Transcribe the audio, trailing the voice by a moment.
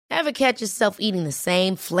Ever catch yourself eating the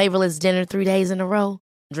same flavorless dinner 3 days in a row?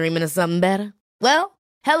 Dreaming of something better? Well,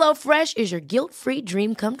 HelloFresh is your guilt-free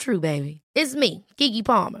dream come true, baby. It's me, Keke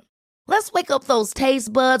Palmer. Let's wake up those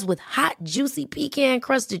taste buds with hot, juicy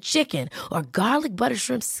pecan-crusted chicken or garlic butter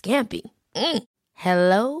shrimp scampi.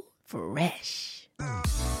 Hello Fresh.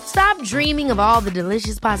 Stop dreaming of all the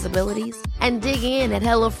delicious possibilities and dig in at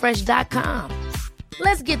HelloFresh.com.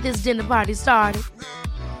 Let's get this dinner party started.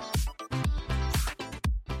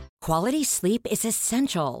 Quality sleep is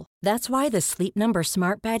essential. That's why the Sleep Number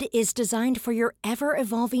Smart Bed is designed for your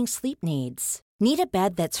ever-evolving sleep needs. Need a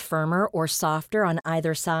bed that's firmer or softer on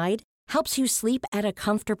either side? Helps you sleep at a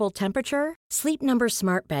comfortable temperature? Sleep Number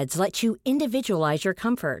Smart Beds let you individualize your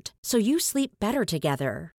comfort, so you sleep better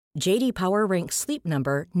together. J.D. Power ranks Sleep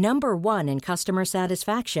Number number 1 in customer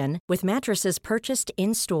satisfaction with mattresses purchased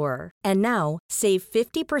in-store. And now, save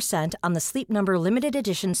 50% on the Sleep Number Limited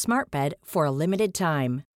Edition Smart Bed for a limited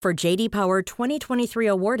time. For J.D. Power 2023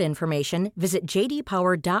 award information, visit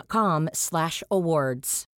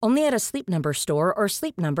jdpower.com/awards. Only at a Sleep Number store or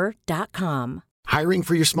sleepnumber.com. Hiring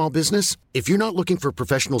for your small business? If you're not looking for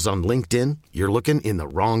professionals on LinkedIn, you're looking in the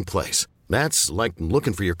wrong place. That's like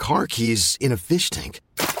looking for your car keys in a fish tank.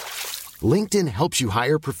 LinkedIn helps you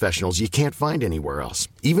hire professionals you can't find anywhere else,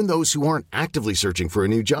 even those who aren't actively searching for a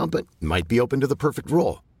new job but might be open to the perfect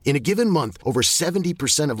role. In a given month, over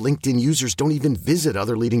 70% of LinkedIn users don't even visit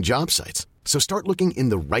other leading job sites. So start looking in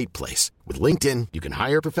the right place. With LinkedIn, you can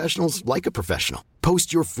hire professionals like a professional.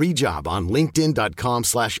 Post your free job on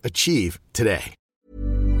linkedin.com/achieve today.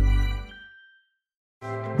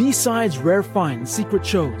 B-sides, rare finds, secret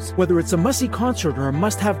shows. Whether it's a must-see concert or a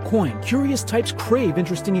must-have coin, curious types crave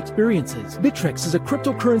interesting experiences. Bittrex is a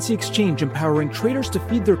cryptocurrency exchange empowering traders to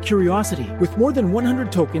feed their curiosity. With more than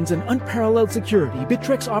 100 tokens and unparalleled security,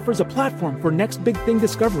 Bittrex offers a platform for next big thing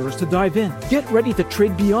discoverers to dive in. Get ready to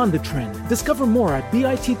trade beyond the trend. Discover more at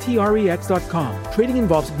bittrex.com. Trading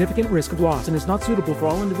involves significant risk of loss and is not suitable for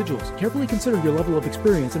all individuals. Carefully consider your level of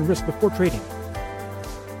experience and risk before trading.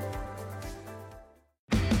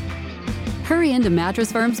 Hurry into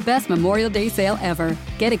Mattress Firm's best Memorial Day sale ever.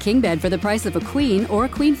 Get a king bed for the price of a queen or a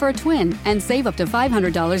queen for a twin and save up to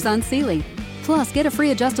 $500 on Sealy. Plus, get a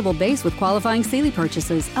free adjustable base with qualifying Sealy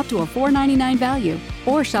purchases up to a $499 value.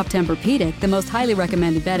 Or shop Tempur-Pedic, the most highly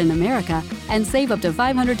recommended bed in America, and save up to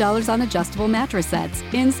 $500 on adjustable mattress sets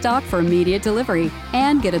in stock for immediate delivery.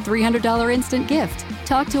 And get a $300 instant gift.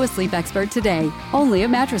 Talk to a sleep expert today, only at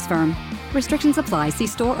Mattress Firm. Restrictions apply. See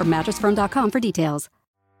store or mattressfirm.com for details.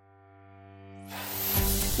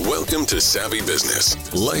 Welcome to Savvy Business,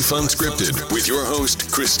 Life Unscripted, with your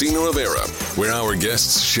host, Christina Rivera, where our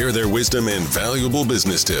guests share their wisdom and valuable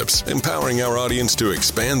business tips, empowering our audience to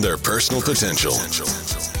expand their personal potential.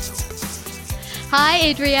 Hi,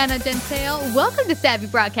 Adriana Gentile. Welcome to Savvy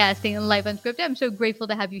Broadcasting and Life Unscripted. I'm so grateful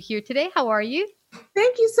to have you here today. How are you?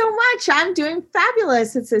 Thank you so much. I'm doing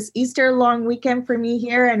fabulous. It's this Easter long weekend for me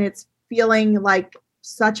here, and it's feeling like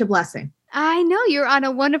such a blessing. I know you're on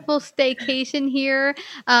a wonderful staycation here,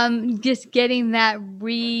 just getting that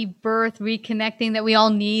rebirth, reconnecting that we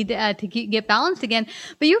all need to get balanced again.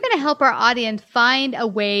 But you're going to help our audience find a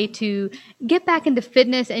way to get back into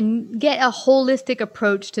fitness and get a holistic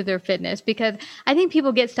approach to their fitness, because I think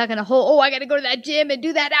people get stuck in a whole, I got to go to that gym and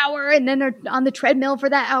do that hour, and then they're on the treadmill for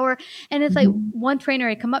that hour. And it's like one trainer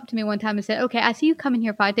had come up to me one time and said, okay, I see you coming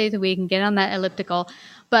here 5 days a week and get on that elliptical.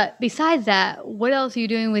 But besides that, what else are you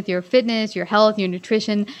doing with your fitness, your health, your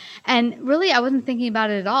nutrition? And really, I wasn't thinking about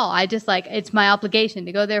it at all. I just it's my obligation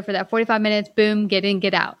to go there for that 45 minutes, boom, get in,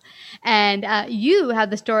 get out. And you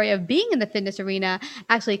have the story of being in the fitness arena,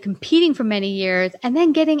 actually competing for many years, and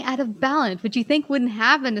then getting out of balance, which you think wouldn't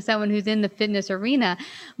happen to someone who's in the fitness arena.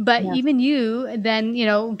 But even you then,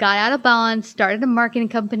 got out of balance, started a marketing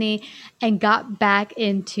company, and got back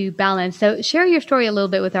into balance. So share your story a little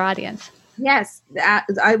bit with our audience. Yes,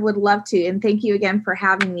 I would love to. And thank you again for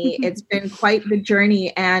having me. It's been quite the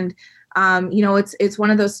journey. And, it's one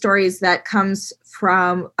of those stories that comes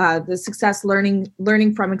from the success,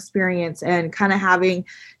 learning from experience, and kind of having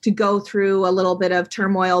to go through a little bit of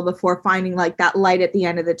turmoil before finding that light at the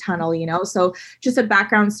end of the tunnel, So just a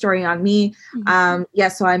background story on me.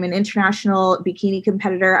 So I'm an international bikini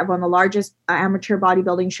competitor. I've won the largest amateur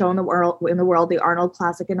bodybuilding show in the world, the Arnold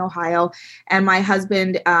Classic in Ohio. And my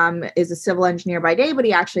husband is a civil engineer by day, but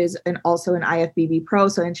he actually is also an IFBB pro,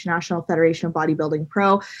 so International Federation of Bodybuilding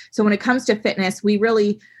Pro. So when it comes to fitness, we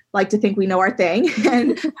really like to think we know our thing.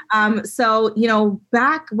 And so,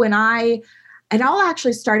 back when I it all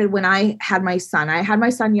actually started when I had my son. I had my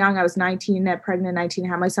son young. I was 19, pregnant at 19,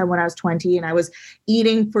 had my son when I was 20, and I was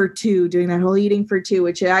eating for two, doing that whole eating for two,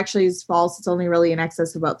 which actually is false. It's only really in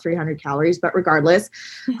excess of about 300 calories, but regardless,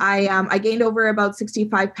 I gained over about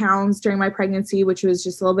 65 pounds during my pregnancy, which was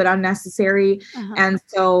just a little bit unnecessary. And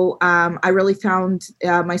so I really found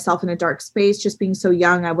myself in a dark space, just being so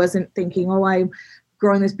young. I wasn't thinking, oh, I'm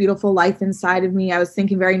growing this beautiful life inside of me. I was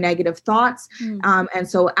thinking very negative thoughts. And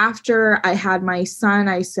so after I had my son,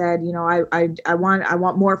 I said, you know, I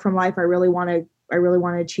want more from life. I really want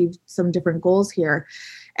to achieve some different goals here.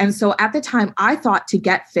 And so at the time I thought to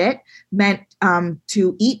get fit meant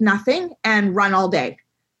to eat nothing and run all day,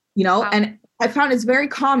 you know, and I found it's very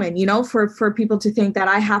common, you know, for people to think that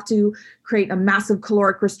I have to create a massive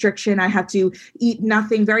caloric restriction. I have to eat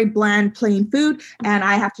nothing, very bland, plain food, and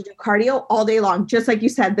I have to do cardio all day long, just like you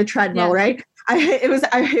said, the treadmill, right? It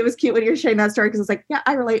was cute when you were sharing that story, because it's like, yeah,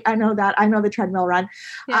 I relate. I know that. I know the treadmill run.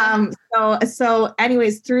 Yeah. So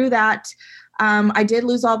anyways, through that, I did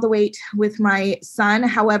lose all the weight with my son.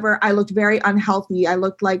 However, I looked very unhealthy. I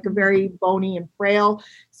looked like very bony and frail.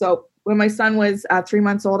 So when my son was 3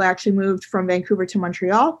 months old, I actually moved from Vancouver to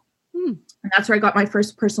Montreal. And that's where I got my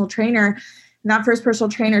first personal trainer. And that first personal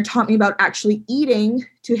trainer taught me about actually eating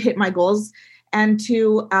to hit my goals and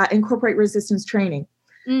to incorporate resistance training.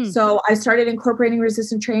 So I started incorporating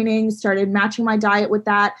resistance training, started matching my diet with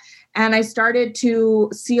that. And I started to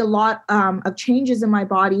see a lot of changes in my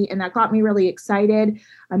body, and that got me really excited.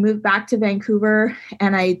 I moved back to Vancouver,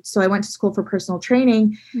 and I went to school for personal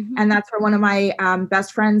training. And that's where one of my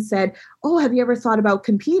best friends said, oh, have you ever thought about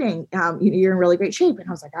competing? You're in really great shape. And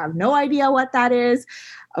I was like, I have no idea what that is.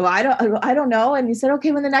 Oh, I don't know. And he said,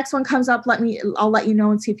 okay, when the next one comes up, I'll let you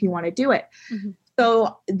know and see if you want to do it.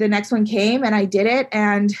 So the next one came and I did it,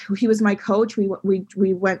 and he was my coach. We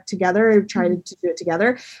went together, tried to do it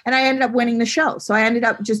together, and I ended up winning the show. So I ended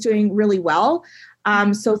up just doing really well.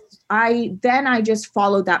 So I just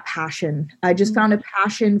followed that passion. I just found a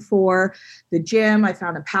passion for the gym. I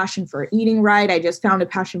found a passion for eating right. I just found a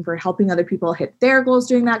passion for helping other people hit their goals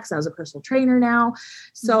doing that, because I was a personal trainer now.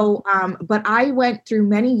 So, but I went through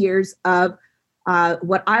many years of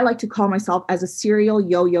what I like to call myself as a serial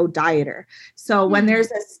yo-yo dieter. So when there's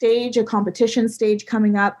a competition stage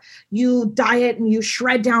coming up, you diet and you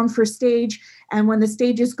shred down for stage. And when the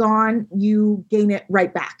stage is gone, you gain it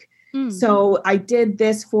right back. So I did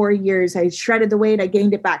this for years. I shredded the weight, I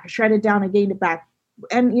gained it back. I shredded down, I gained it back.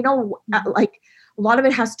 And, you know, like a lot of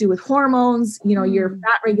it has to do with hormones. You know, your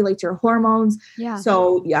fat regulates your hormones. Yeah.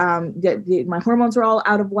 So my hormones are all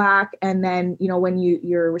out of whack. And then, you know, when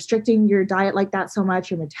you're restricting your diet like that so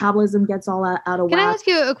much, your metabolism gets all out of whack. Can I ask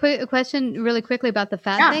you a question really quickly about the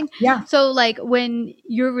fat thing? Yeah. So like when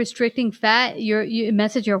you're restricting fat, you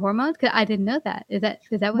message your hormones? 'Cause I didn't know that. Is that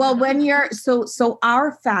what? Well, when you're, so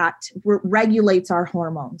our fat regulates our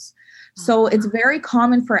hormones. So it's very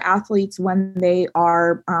common for athletes when they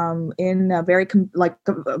are in a very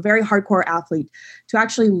hardcore athlete to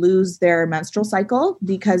actually lose their menstrual cycle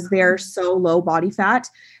because they're so low body fat.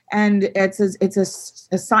 And it's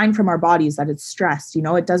a sign from our bodies that it's stressed. You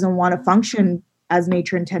know, it doesn't want to function as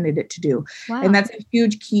nature intended it to do. Wow. And that's a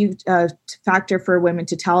huge key factor for women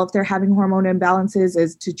to tell if they're having hormone imbalances,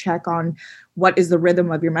 is to check on what is the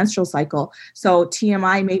rhythm of your menstrual cycle. So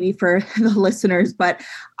TMI maybe for the listeners, but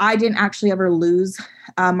I didn't actually ever lose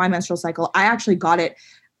my menstrual cycle. I actually got it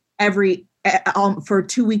for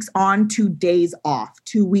 2 weeks on, 2 days off,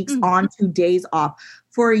 2 weeks on, 2 days off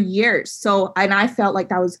for years. So, and I felt like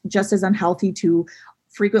that was just as unhealthy to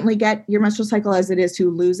frequently get your menstrual cycle as it is to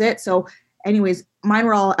lose it. So anyways, mine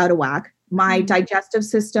were all out of whack. My digestive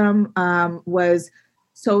system was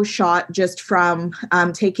so shot just from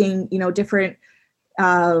taking, you know, different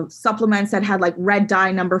supplements that had like red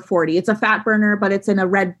dye number 40. It's a fat burner, but it's in a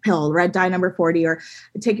red pill, red dye number 40, or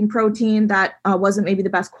taking protein that wasn't maybe the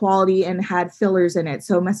best quality and had fillers in it.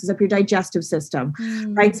 So it messes up your digestive system,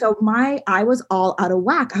 right? So I was all out of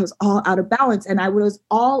whack. I was all out of balance, and I was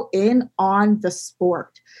all in on the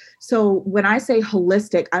sport. So when I say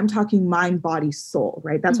holistic, I'm talking mind, body, soul,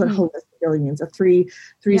 right? That's what holistic really means, a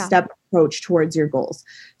three-step approach towards your goals.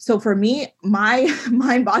 So for me, my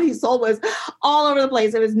mind, body, soul was all over the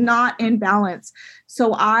place. It was not in balance.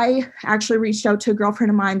 So I actually reached out to a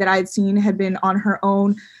girlfriend of mine that I had seen had been on her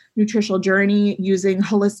own nutritional journey using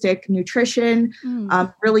holistic nutrition,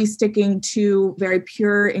 really sticking to very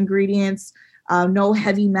pure ingredients, no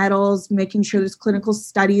heavy metals, making sure there's clinical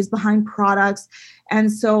studies behind products.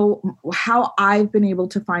 And so how I've been able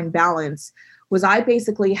to find balance was I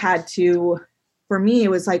basically had to, for me, it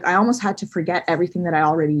was like I almost had to forget everything that I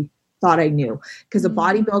already thought I knew, because the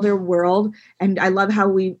bodybuilder world, and I love how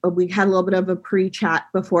we had a little bit of a pre-chat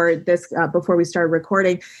before this, before we started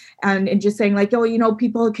recording, and just saying like, oh, you know,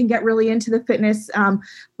 people can get really into the fitness,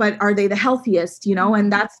 but are they the healthiest, you know?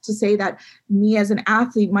 And that's to say that me as an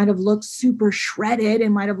athlete might have looked super shredded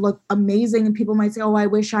and might have looked amazing. And people might say, oh, I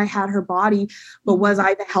wish I had her body, but was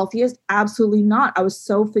I the healthiest? Absolutely not. I was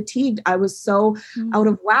so fatigued. I was so out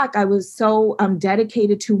of whack. I was so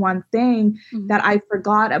dedicated to one thing that I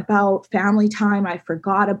forgot about family time. I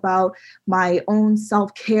forgot about my own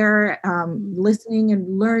self-care, listening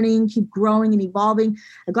and learning, keep growing and evolving.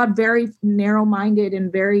 I got very narrow-minded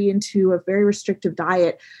and very into a very restrictive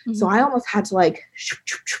diet. So I almost had to like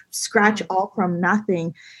scratch all from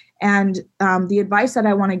nothing. And the advice that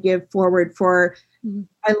I want to give forward for,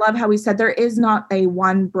 I love how we said there is not a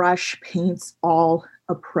one brush paints all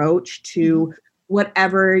approach to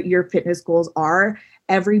whatever your fitness goals are.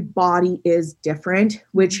 Every body is different,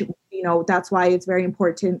 which, you know, that's why it's very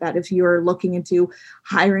important that if you're looking into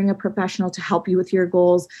hiring a professional to help you with your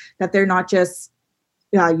goals, that they're not just,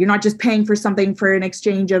 you're not just paying for something for an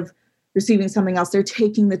exchange of receiving something else. They're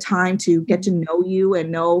taking the time to get to know you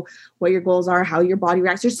and know what your goals are, how your body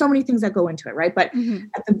reacts. There's so many things that go into it, right? But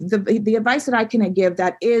the advice that I can give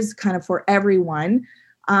that is kind of for everyone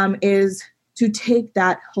is to take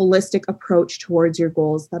that holistic approach towards your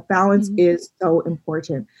goals. That balance is so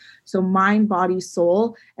important. So mind, body,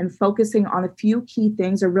 soul, and focusing on a few key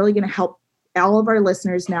things are really going to help all of our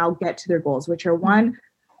listeners now get to their goals, which are one,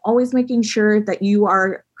 always making sure that you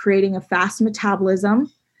are creating a fast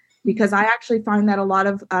metabolism, because I actually find that a lot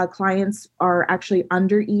of clients are actually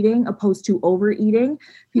under eating opposed to overeating.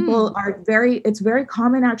 People are it's very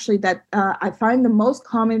common actually that I find the most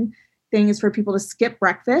common thing is for people to skip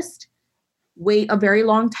breakfast, wait a very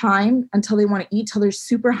long time until they want to eat till they're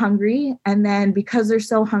super hungry. And then because they're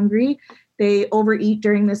so hungry, they overeat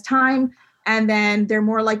during this time. And then they're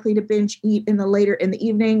more likely to binge eat later in the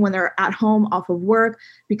evening when they're at home off of work,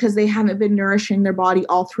 because they haven't been nourishing their body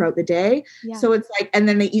all throughout the day. Yeah. So it's like, and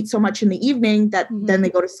then they eat so much in the evening that then they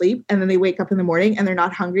go to sleep, and then they wake up in the morning and they're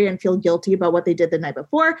not hungry and feel guilty about what they did the night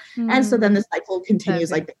before. And so then the cycle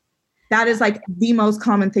continues. Like that is like the most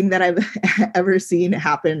common thing that I've ever seen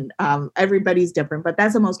happen. Everybody's different, but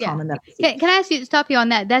that's the most common that I see. Can I ask you, stop you on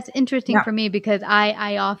that? That's interesting for me, because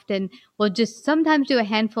I often will just sometimes do a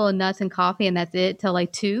handful of nuts and coffee, and that's it till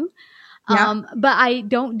like 2. But I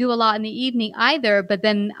don't do a lot in the evening either. But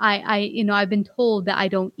then I've been told that I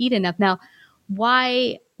don't eat enough. Now,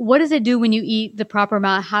 what does it do when you eat the proper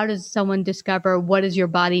amount? How does someone discover what does your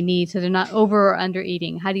body need so they're not over or under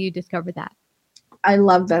eating? How do you discover that? I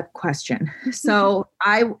love that question. So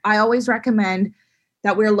I always recommend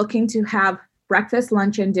that we're looking to have breakfast,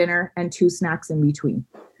 lunch, and dinner, and 2 snacks in between.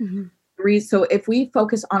 So if we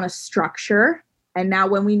focus on a structure, and now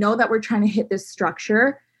when we know that we're trying to hit this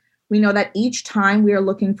structure, we know that each time we are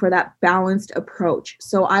looking for that balanced approach.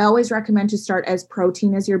 So I always recommend to start as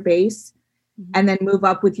protein as your base, and then move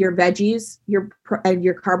up with your veggies, your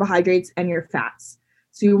carbohydrates, and your fats.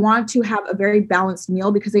 So you want to have a very balanced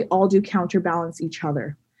meal, because they all do counterbalance each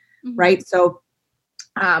other, right? So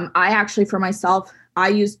I actually, for myself, I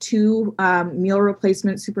use 2 meal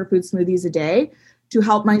replacement superfood smoothies a day to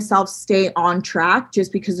help myself stay on track,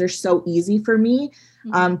 just because they're so easy for me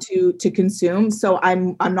to consume. So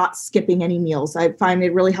I'm not skipping any meals. I find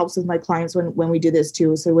it really helps with my clients when we do this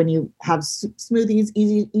too. So when you have smoothies,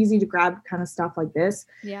 easy to grab kind of stuff like this.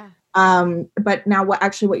 Yeah. But now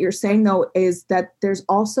what you're saying though, is that there's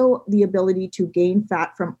also the ability to gain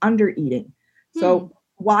fat from under eating. So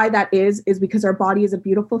why that is because our body is a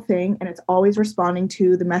beautiful thing, and it's always responding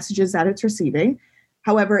to the messages that it's receiving.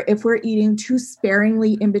 However, if we're eating too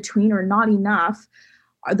sparingly in between or not enough,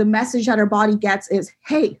 the message that our body gets is,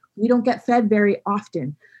 hey, we don't get fed very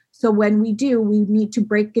often. So when we do, we need to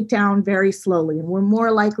break it down very slowly, and we're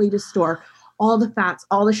more likely to store all the fats,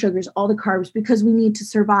 all the sugars, all the carbs, because we need to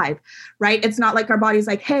survive, right? It's not like our body's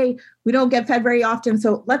like, hey, we don't get fed very often,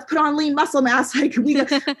 so let's put on lean muscle mass. Like we got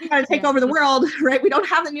to take over the world, right? We don't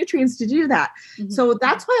have the nutrients to do that. So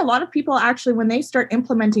that's why a lot of people actually, when they start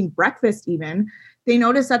implementing breakfast even, they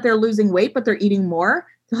notice that they're losing weight, but they're eating more.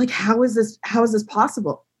 They're like, how is this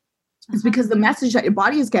possible? It's because the message that your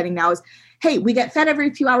body is getting now is, hey, we get fed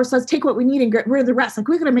every few hours, so let's take what we need and get rid of the rest. Like,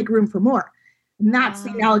 we're going to make room for more. And that's the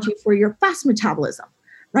analogy for your fast metabolism,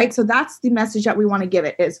 right? So that's the message that we want to give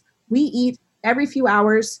it is we eat every few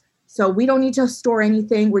hours, so we don't need to store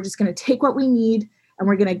anything. We're just going to take what we need, and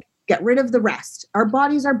we're going to get rid of the rest. Our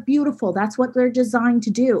bodies are beautiful. That's what they're designed to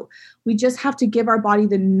do. We just have to give our body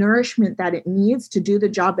the nourishment that it needs to do the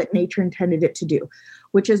job that nature intended it to do.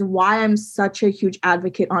 which is why I'm such a huge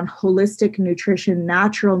advocate on holistic nutrition,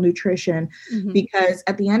 natural nutrition, because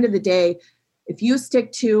at the end of the day, if you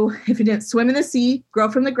stick to, if you didn't swim in the sea, grow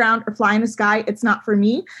from the ground, or fly in the sky, it's not for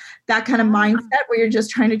me. That kind of mindset where you're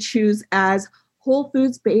just trying to choose as whole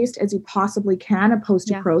foods based as you possibly can, opposed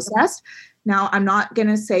to processed. Now, I'm not going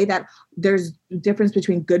to say that there's a difference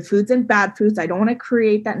between good foods and bad foods. I don't want to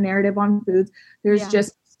create that narrative on foods. There's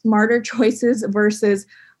just smarter choices versus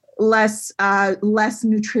less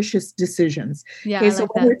nutritious decisions. Yeah, okay, so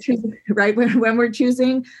when we're choosing, right, when we're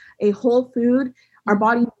choosing a whole food, our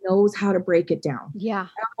body knows how to break it down. Yeah.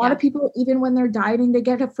 And a lot of people, even when they're dieting, they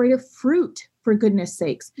get afraid of fruit, for goodness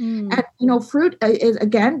sakes. And, fruit is,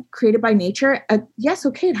 again, created by nature. Yes,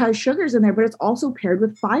 okay, it has sugars in there, but it's also paired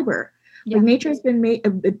with fiber. Yeah. Like nature has been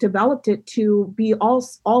developed it to be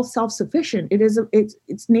all self-sufficient.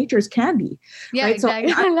 It's nature's candy. Yeah, right?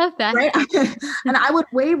 exactly. So, I love that. Right? And I would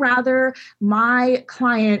way rather my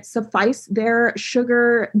client suffice their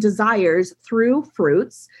sugar desires through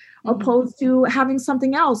fruits, opposed to having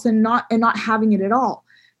something else and not having it at all.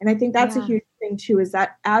 And I think that's a huge thing too, is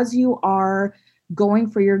that as you are going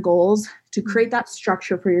for your goals, to create that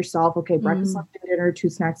structure for yourself, okay, breakfast, lunch, and dinner, 2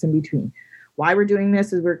 snacks in between. Why we're doing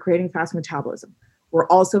this is we're creating fast metabolism. We're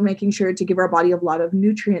also making sure to give our body a lot of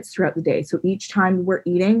nutrients throughout the day. So each time we're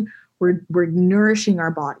eating, we're nourishing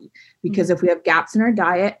our body, because if we have gaps in our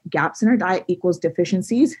diet equals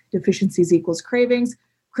deficiencies equals cravings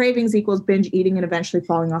equals binge eating and eventually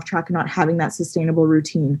falling off track and not having that sustainable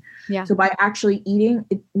routine. Yeah. So by actually eating,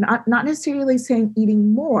 not necessarily saying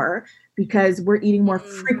eating more, because we're eating more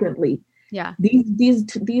frequently. Yeah.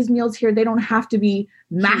 These meals here, they don't have to be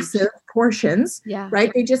massive portions, right?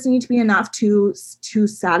 They just need to be enough to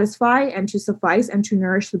satisfy and to suffice and to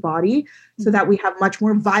nourish the body, so that we have much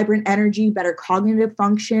more vibrant energy, better cognitive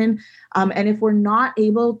function. And if we're not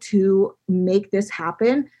able to make this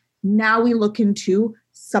happen, now we look into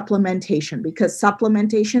supplementation, because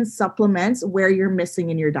supplementation supplements where you're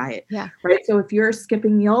missing in your diet. Yeah. Right. So if you're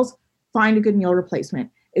skipping meals, find a good meal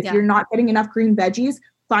replacement. If you're not getting enough green veggies,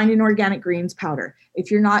 find an organic greens powder. If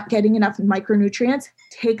you're not getting enough micronutrients,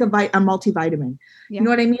 take a multivitamin. Yeah. You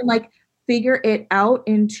know what I mean? Like, figure it out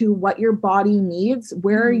into what your body needs,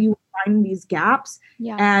 where are you finding these gaps,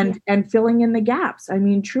 and filling in the gaps. I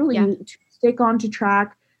mean, truly, to stick on to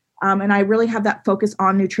track. And I really have that focus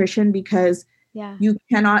on nutrition, because you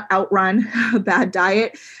cannot outrun a bad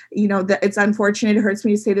diet. It's unfortunate. It hurts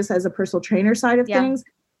me to say this as a personal trainer side of things,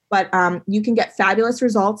 but you can get fabulous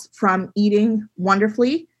results from eating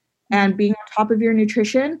wonderfully and being on top of your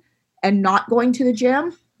nutrition and not going to the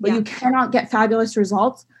gym, but you cannot get fabulous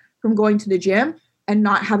results from going to the gym and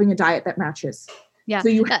not having a diet that matches. Yeah. So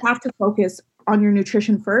you have to focus on your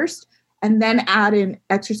nutrition first, and then add in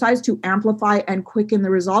exercise to amplify and quicken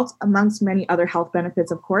the results, amongst many other health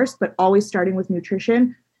benefits, of course, but always starting with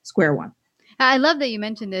nutrition, square one. I love that you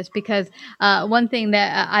mentioned this, because one thing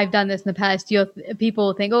that I've done this in the past,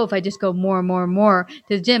 people think, if I just go more and more and more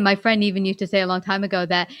to the gym. My friend even used to say a long time ago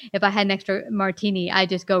that if I had an extra martini, I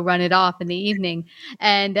just go run it off in the evening.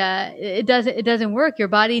 And it doesn't work. Your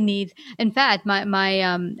body needs, in fact, my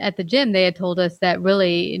at the gym, they had told us that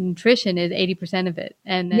really nutrition is 80% of it.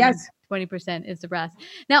 And then 20% is the rest.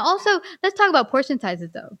 Now, also, let's talk about portion sizes,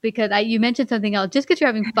 though, because you mentioned something else. Just because you're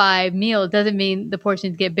having 5 meals doesn't mean the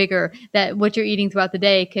portions get bigger. That what you're eating throughout the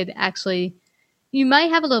day could actually, you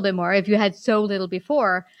might have a little bit more if you had so little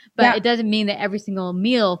before, but it doesn't mean that every single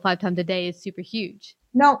meal 5 times a day is super huge.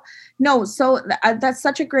 No. So that's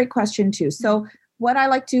such a great question too. So what I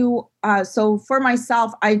like to, so for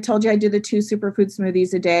myself, I told you I do the 2 superfood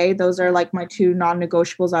smoothies a day. Those are like my 2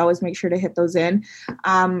 non-negotiables. I always make sure to hit those in,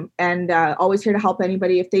 and always here to help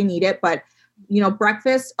anybody if they need it. But,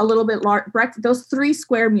 breakfast, a little bit large, those 3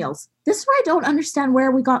 square meals. This is where I don't understand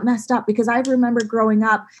where we got messed up, because I remember growing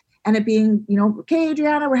up and it being, okay,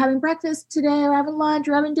 Adriana, we're having breakfast today, we're having lunch,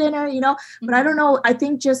 we're having dinner, but I don't know. I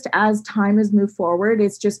think just as time has moved forward,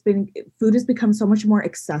 it's just food has become so much more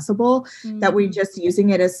accessible that we're just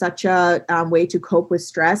using it as such a way to cope with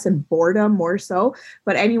stress and boredom more so.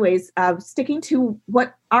 But anyways, sticking to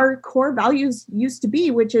what our core values used to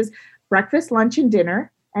be, which is breakfast, lunch, and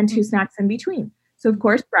dinner, and 2 snacks in between. So of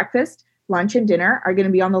course, breakfast, lunch, and dinner are going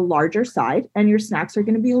to be on the larger side, and your snacks are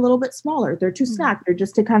going to be a little bit smaller. They're to snack. They're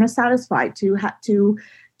just to kind of satisfy, to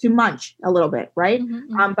munch a little bit, right?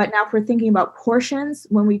 But now if we're thinking about portions,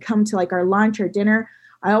 when we come to like our lunch or dinner,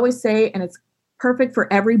 I always say, and it's perfect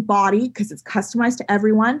for every body because it's customized to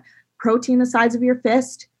everyone, protein the size of your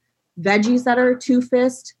fist, veggies that are 2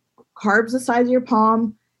 fists, carbs the size of your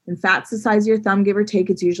palm, and fats the size of your thumb, give or take.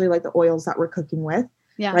 It's usually like the oils that we're cooking with,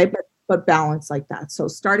 right? But balance like that. So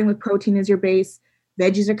starting with protein as your base,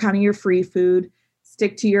 Veggies are kind of your free food.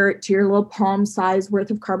 Stick to your little palm size worth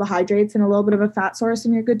of carbohydrates and a little bit of a fat source,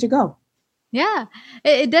 and you're good to go. Yeah,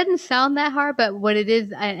 it doesn't sound that hard, but what it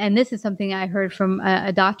is, and this is something I heard from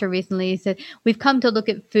a doctor recently, he said, we've come to look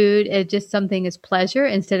at food as just something as pleasure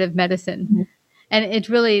instead of medicine. Mm-hmm. And it's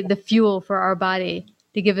really the fuel for our body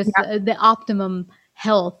to give us the optimum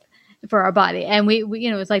health for our body. And we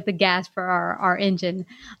it's like the gas for our engine.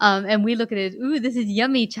 And we look at it as, ooh, this is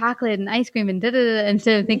yummy chocolate and ice cream and da-da-da,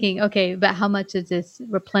 instead of thinking, okay, but how much does this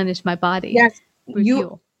replenish my body? Yes,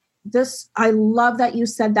 fuel? I love that you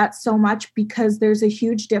said that so much, because there's a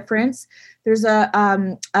huge difference. There's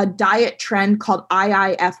a diet trend called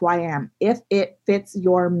IIFYM, if it fits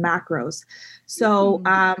your macros. So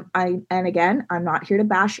I'm not here to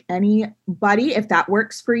bash anybody. If that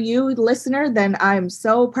works for you, listener, then I'm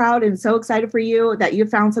so proud and so excited for you that you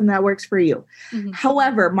found something that works for you. Mm-hmm.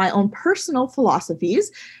 However, my own personal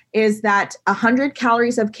philosophies is that 100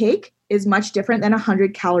 calories of cake is much different than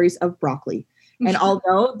 100 calories of broccoli. And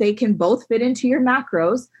although they can both fit into your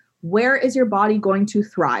macros, where is your body going to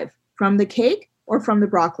thrive? From the cake or from the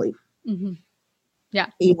broccoli? Mm-hmm. Yeah.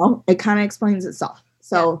 It kind of explains itself.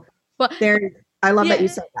 So I love that you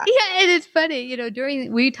said that. Yeah, and it's funny,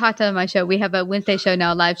 we talked on my show, we have a Wednesday show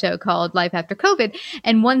now, a live show called Life After COVID.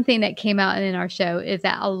 And one thing that came out in our show is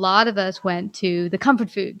that a lot of us went to the comfort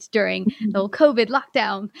foods during the whole COVID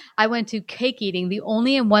lockdown. I went to cake eating, the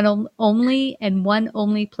only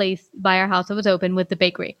place by our house that was open, with the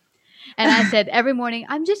bakery. And I said every morning,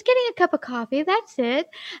 I'm just getting a cup of coffee. That's it.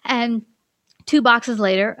 And 2 boxes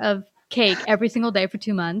later of cake every single day for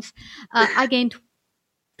 2 months. I gained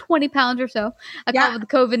 20 pounds or so. I call it the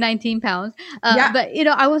COVID-19 pounds. But,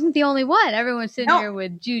 I wasn't the only one. Everyone's sitting here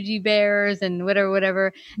with Juji bears and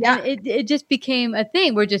whatever. Yeah. And it just became a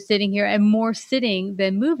thing. We're just sitting here, and more sitting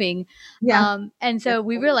than moving. Yeah. And so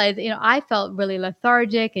we realized, I felt really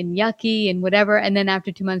lethargic and yucky and whatever. And then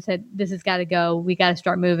after 2 months, said, this has got to go. We got to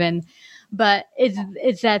start moving. But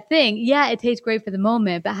it's that thing. Yeah, it tastes great for the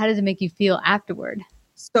moment, but how does it make you feel afterward?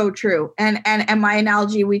 So true. And my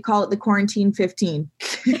analogy, we call it the quarantine 15.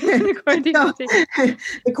 The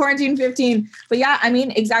quarantine 15. But yeah,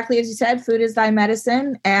 exactly as you said, food is thy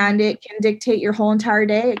medicine, and it can dictate your whole entire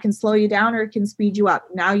day. It can slow you down or it can speed you up.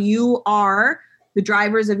 Now you are the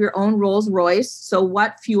drivers of your own Rolls Royce. So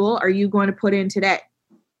what fuel are you going to put in today?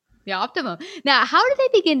 The optimum. Now, how do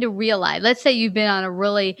they begin to realize, let's say you've been on a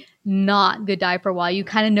really not good diet for a while. You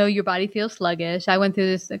kind of know your body feels sluggish. I went through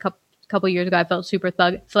this a couple years ago. I felt super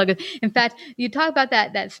sluggish. In fact, you talk about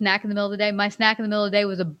that snack in the middle of the day. My snack in the middle of the day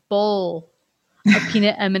was a bowl of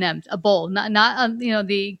peanut M&Ms, a bowl, not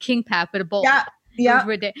the King Pack, but a bowl. Yeah.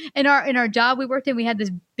 In our job we worked in, we had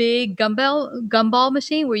this big gumball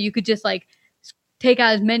machine where you could just like take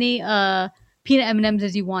out as many peanut M&Ms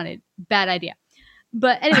as you wanted. Bad idea.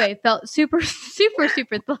 But anyway, it felt super, super,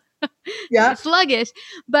 super sluggish.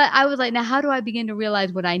 But I was like, now how do I begin to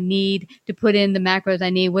realize what I need to put in the macros I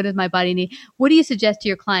need? What does my body need? What do you suggest to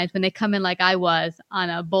your clients when they come in like I was on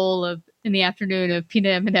a bowl in the afternoon of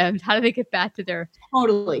peanut M&Ms? How do they get back to their...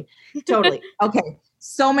 Totally. Okay.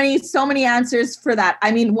 So many answers for that.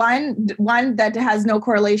 One that has no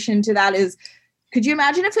correlation to that is, could you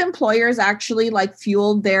imagine if employers actually like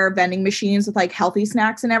fueled their vending machines with like healthy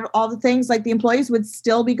snacks and all the things? Like the employees would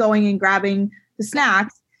still be going and grabbing the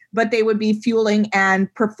snacks, but they would be fueling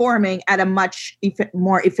and performing at a much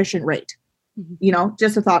more efficient rate. Mm-hmm.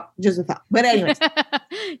 Just a thought. But anyways,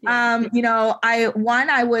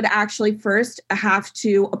 I would actually first have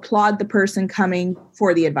to applaud the person coming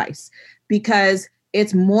for the advice, because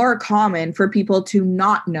it's more common for people to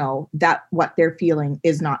not know that what they're feeling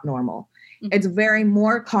is not normal. It's very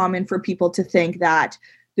more common for people to think that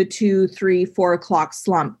the 2, 3, 4 o'clock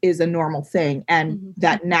slump is a normal thing, and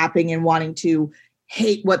that napping and wanting to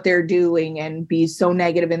hate what they're doing and be so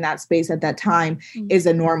negative in that space at that time is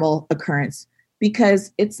a normal occurrence,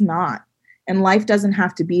 because it's not. And life doesn't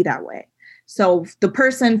have to be that way. So the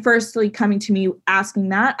person firstly coming to me asking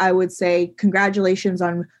that, I would say, congratulations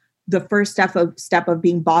on the first step of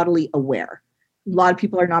being bodily aware. A lot of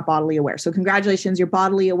people are not bodily aware. So congratulations, you're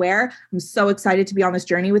bodily aware. I'm so excited to be on this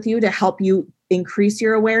journey with you to help you increase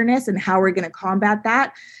your awareness and how we're going to combat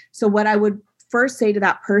that. So what I would first say to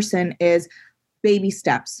that person is baby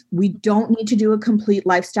steps. We don't need to do a complete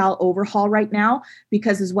lifestyle overhaul right now,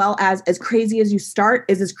 because as crazy as you start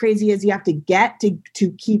is as crazy as you have to get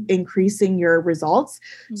to keep increasing your results.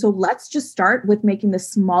 Mm-hmm. So let's just start with making the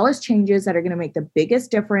smallest changes that are going to make the biggest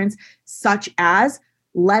difference, such as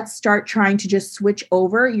let's start trying to just switch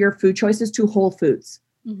over your food choices to whole foods.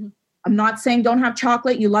 Mm-hmm. I'm not saying don't have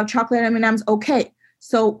chocolate. You love chocolate M&Ms. Okay.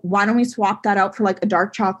 So why don't we swap that out for like a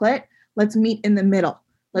dark chocolate? Let's meet in the middle.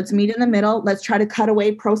 Let's meet in the middle. Let's try to cut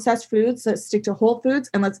away processed foods. Let's stick to whole foods,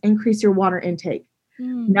 and let's increase your water intake.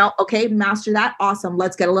 Now, okay, master that. Awesome.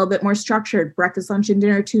 Let's get a little bit more structured. Breakfast, lunch, and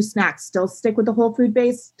dinner, 2 snacks. Still stick with the whole food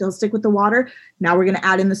base. Still stick with the water. Now we're going to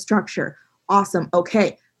add in the structure. Awesome.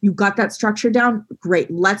 Okay. You got that structure down. Great.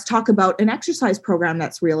 Let's talk about an exercise program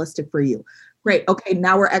that's realistic for you. Great. Okay.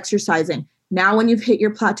 Now we're exercising. Now, when you've hit your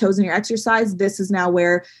plateaus in your exercise, this is now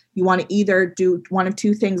where you want to either do one of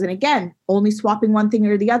 2 things. And again, only swapping one thing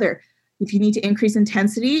or the other. If you need to increase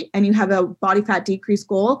intensity and you have a body fat decrease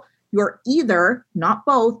goal, you're either, not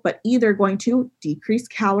both, but either going to decrease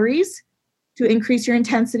calories to increase your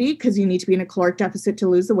intensity because you need to be in a caloric deficit to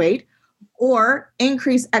lose the weight, or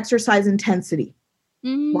increase exercise intensity.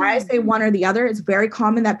 Why I say one or the other, it's very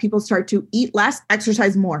common that people start to eat less,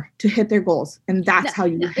 exercise more to hit their goals. And that's how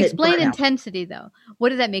you hit Explain burnout. Intensity, though. What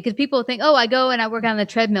does that mean? Because people think, oh, I go and I work on the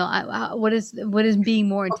treadmill. What is being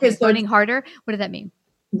more intense? So running harder? What does that mean?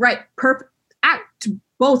 Right. Perfect.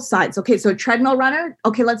 Both sides. Okay. So treadmill runner.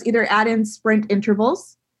 Okay. Let's either add in sprint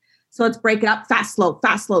intervals. So let's break it up. Fast, slow,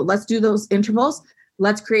 fast, slow. Let's do those intervals.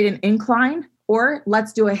 Let's create an incline, or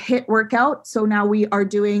let's do a HIIT workout. So now we are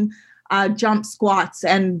doing jump squats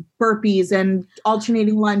and burpees and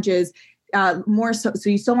alternating lunges. More so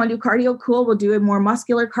you still want to do cardio? Cool. We'll do it more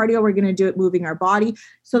muscular cardio. We're going to do it moving our body.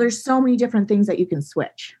 So there's so many different things that you can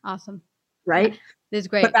switch. Awesome. Right. This is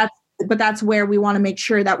great. But that's where we want to make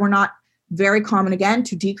sure that we're not very common again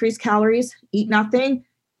to decrease calories, eat nothing,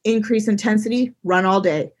 increase intensity, run all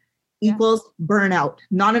day equals burnout.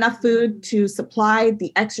 Not enough food to supply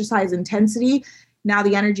the exercise intensity. Now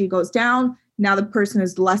the energy goes down. Now the person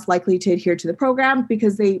is less likely to adhere to the program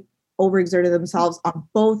because they overexerted themselves on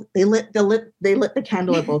both. They lit the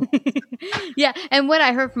candle at both. Yeah. And what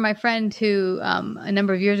I heard from my friend who a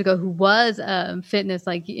number of years ago, who was fitness,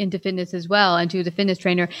 like into fitness as well, and she was a fitness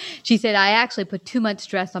trainer, she said, I actually put too much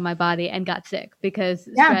stress on my body and got sick because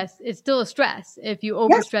stress is still a stress if you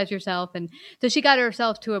overstress yourself. And so she got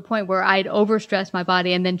herself to a point where I'd overstressed my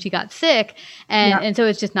body, and then she got sick. And so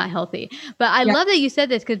it's just not healthy. But I love that you said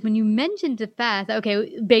this, because when you mentioned the fast,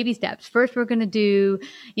 okay, baby steps. First, we're going to do,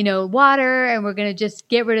 water, and we're going to just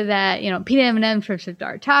get rid of that, peanut M&Ms for some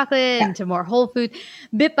dark chocolate and to more whole food,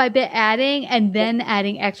 bit by bit adding, and then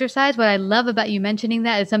adding exercise. What I love about you mentioning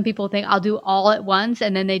that is some people think I'll do all at once,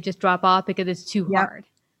 and then they just drop off because it's too hard.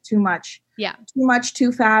 Too much. Yeah. Too much,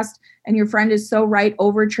 too fast. And your friend is so right.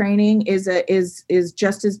 Overtraining is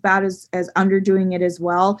just as bad as underdoing it as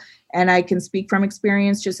well. And I can speak from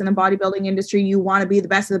experience just in the bodybuilding industry. You want to be the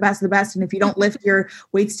best of the best of the best. And if you don't lift your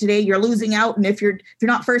weights today, you're losing out. And if you're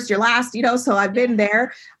not first, you're last, so I've been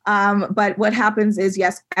there. But what happens is,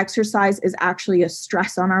 yes, exercise is actually a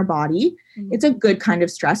stress on our body. Mm-hmm. It's a good kind of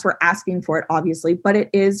stress. We're asking for it, obviously, but it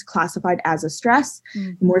is classified as a stress.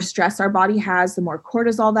 Mm-hmm. The more stress our body has, the more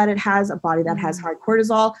cortisol that it has. A body that has high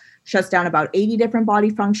cortisol shuts down about 80 different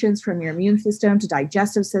body functions, from your immune system to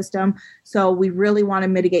digestive system. So we really want to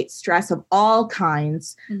mitigate stress of all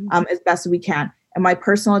kinds as best as we can. And my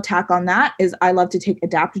personal attack on that is I love to take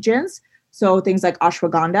adaptogens. So things like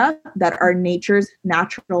ashwagandha that are nature's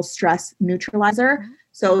natural stress neutralizer.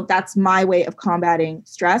 So that's my way of combating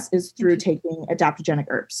stress, is through taking adaptogenic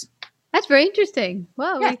herbs. That's very interesting.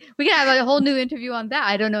 Wow. Yeah. We can have a whole new interview on that.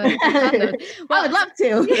 I don't know anything about those. Well, I would love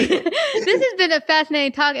to. This has been a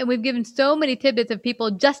fascinating talk, and we've given so many tidbits of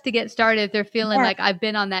people just to get started. If they're feeling like I've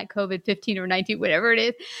been on that COVID 15 or 19, whatever it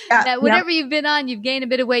is, that whatever you've been on, you've gained a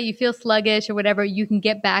bit of weight, you feel sluggish or whatever, you can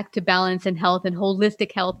get back to balance and health and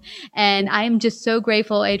holistic health. And I am just so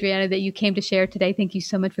grateful, Adriana, that you came to share today. Thank you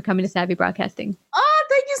so much for coming to Savvy Broadcasting. Oh,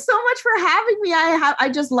 thank you so much for having me. I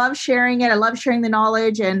just love sharing it. I love sharing the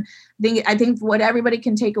knowledge, and I think what everybody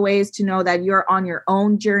can take away is to know that you're on your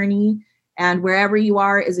own journey, and wherever you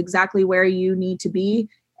are is exactly where you need to be.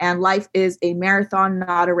 And life is a marathon,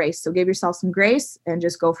 not a race. So give yourself some grace and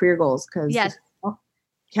just go for your goals, because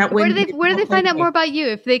can't win. Where do they find out more about you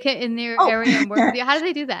if they can in their area and work with you? How do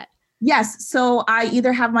they do that? Yes. So I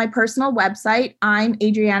either have my personal website, I'm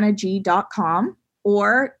adrianag.com,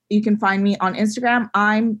 or you can find me on Instagram,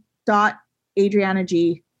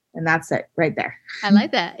 I'm.adrianag. And that's it right there. I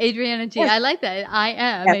like that. Adriana G. I like that. I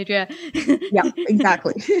am Adriana. Yeah,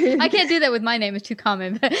 exactly. I can't do that with my name. It's too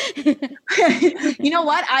common. You know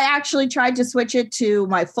what? I actually tried to switch it to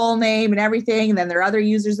my full name and everything. And then there are other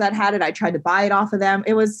users that had it. I tried to buy it off of them.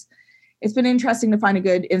 It's been interesting to find a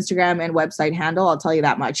good Instagram and website handle. I'll tell you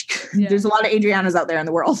that much. Yeah. There's a lot of Adrianas out there in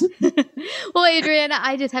the world. Well, Adriana,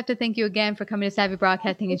 I just have to thank you again for coming to Savvy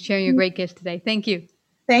Broadcasting and sharing your great gifts today. Thank you.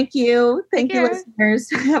 Thank you. Thank you, listeners.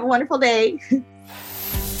 Have a wonderful day.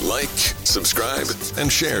 Like, subscribe,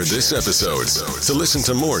 and share this episode. To listen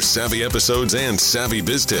to more savvy episodes and savvy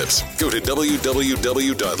biz tips, go to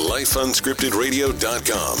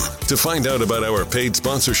www.lifeunscriptedradio.com. To find out about our paid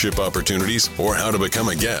sponsorship opportunities or how to become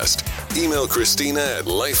a guest, email Christina at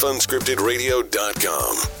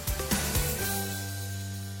lifeunscriptedradio.com.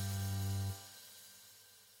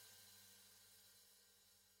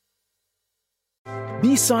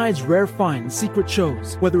 B-sides, rare finds, secret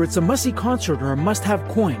shows. Whether it's a must-see concert or a must-have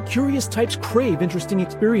coin, curious types crave interesting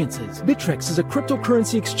experiences. Bittrex is a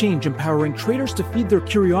cryptocurrency exchange empowering traders to feed their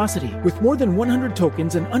curiosity. With more than 100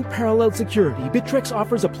 tokens and unparalleled security, Bittrex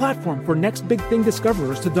offers a platform for next big thing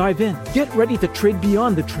discoverers to dive in. Get ready to trade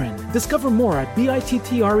beyond the trend. Discover more at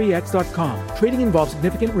bittrex.com. Trading involves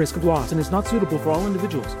significant risk of loss and is not suitable for all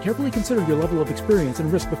individuals. Carefully consider your level of experience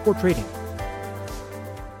and risk before trading.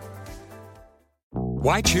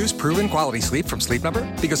 Why choose proven quality sleep from Sleep Number?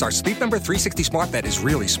 Because our Sleep Number 360 smart bed is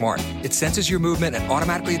really smart. It senses your movement and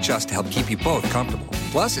automatically adjusts to help keep you both comfortable.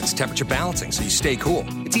 Plus, it's temperature balancing so you stay cool.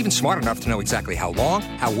 It's even smart enough to know exactly how long,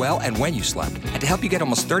 how well, and when you slept, and to help you get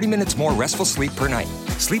almost 30 minutes more restful sleep per night.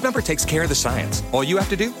 Sleep Number takes care of the science. All you have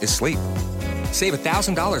to do is sleep. Save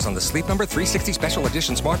 $1,000 on the Sleep Number 360 Special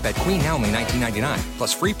Edition Smart Bed Queen, now only $19.99,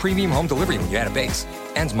 plus free premium home delivery when you add a base.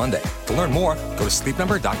 Ends Monday. To learn more, go to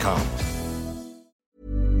sleepnumber.com.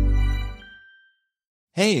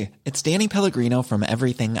 Hey, it's Danny Pellegrino from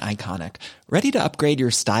Everything Iconic. Ready to upgrade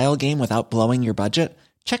your style game without blowing your budget?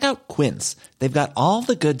 Check out Quince. They've got all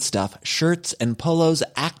the good stuff, shirts and polos,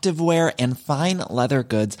 activewear, and fine leather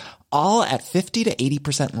goods, all at 50 to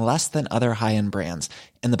 80% less than other high-end brands.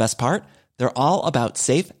 And the best part? They're all about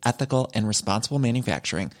safe, ethical, and responsible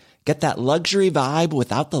manufacturing. Get that luxury vibe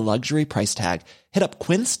without the luxury price tag. Hit up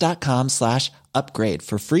quince.com/upgrade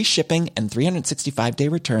for free shipping and 365-day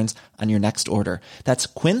returns on your next order. That's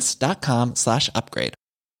quince.com/upgrade.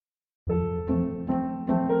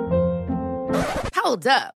 Hold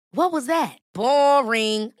up. What was that?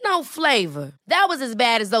 Boring. No flavor. That was as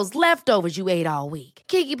bad as those leftovers you ate all week.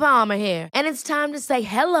 Keke Palmer here, and it's time to say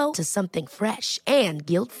hello to something fresh and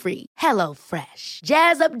guilt-free. Hello Fresh.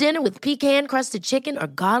 Jazz up dinner with pecan-crusted chicken or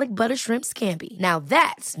garlic butter shrimp scampi. Now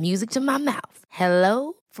that's music to my mouth.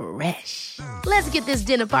 Hello Fresh. Let's get this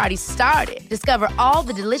dinner party started. Discover all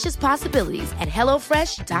the delicious possibilities at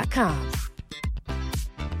hellofresh.com.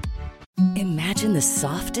 Imagine the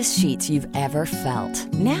softest sheets you've ever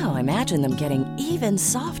felt. Now imagine them getting even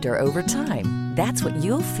softer over time. That's what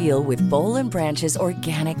you'll feel with Boll & Branch's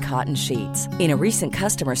organic cotton sheets. In a recent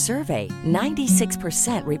customer survey,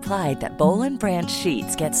 96% replied that Boll & Branch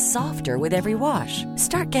sheets get softer with every wash.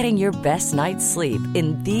 Start getting your best night's sleep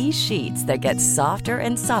in these sheets that get softer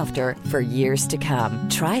and softer for years to come.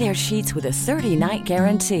 Try their sheets with a 30-night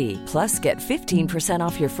guarantee. Plus, get 15%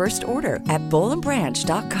 off your first order at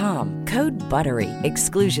bollandbranch.com. Code BUTTERY.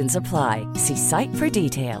 Exclusions apply. See site for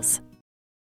details.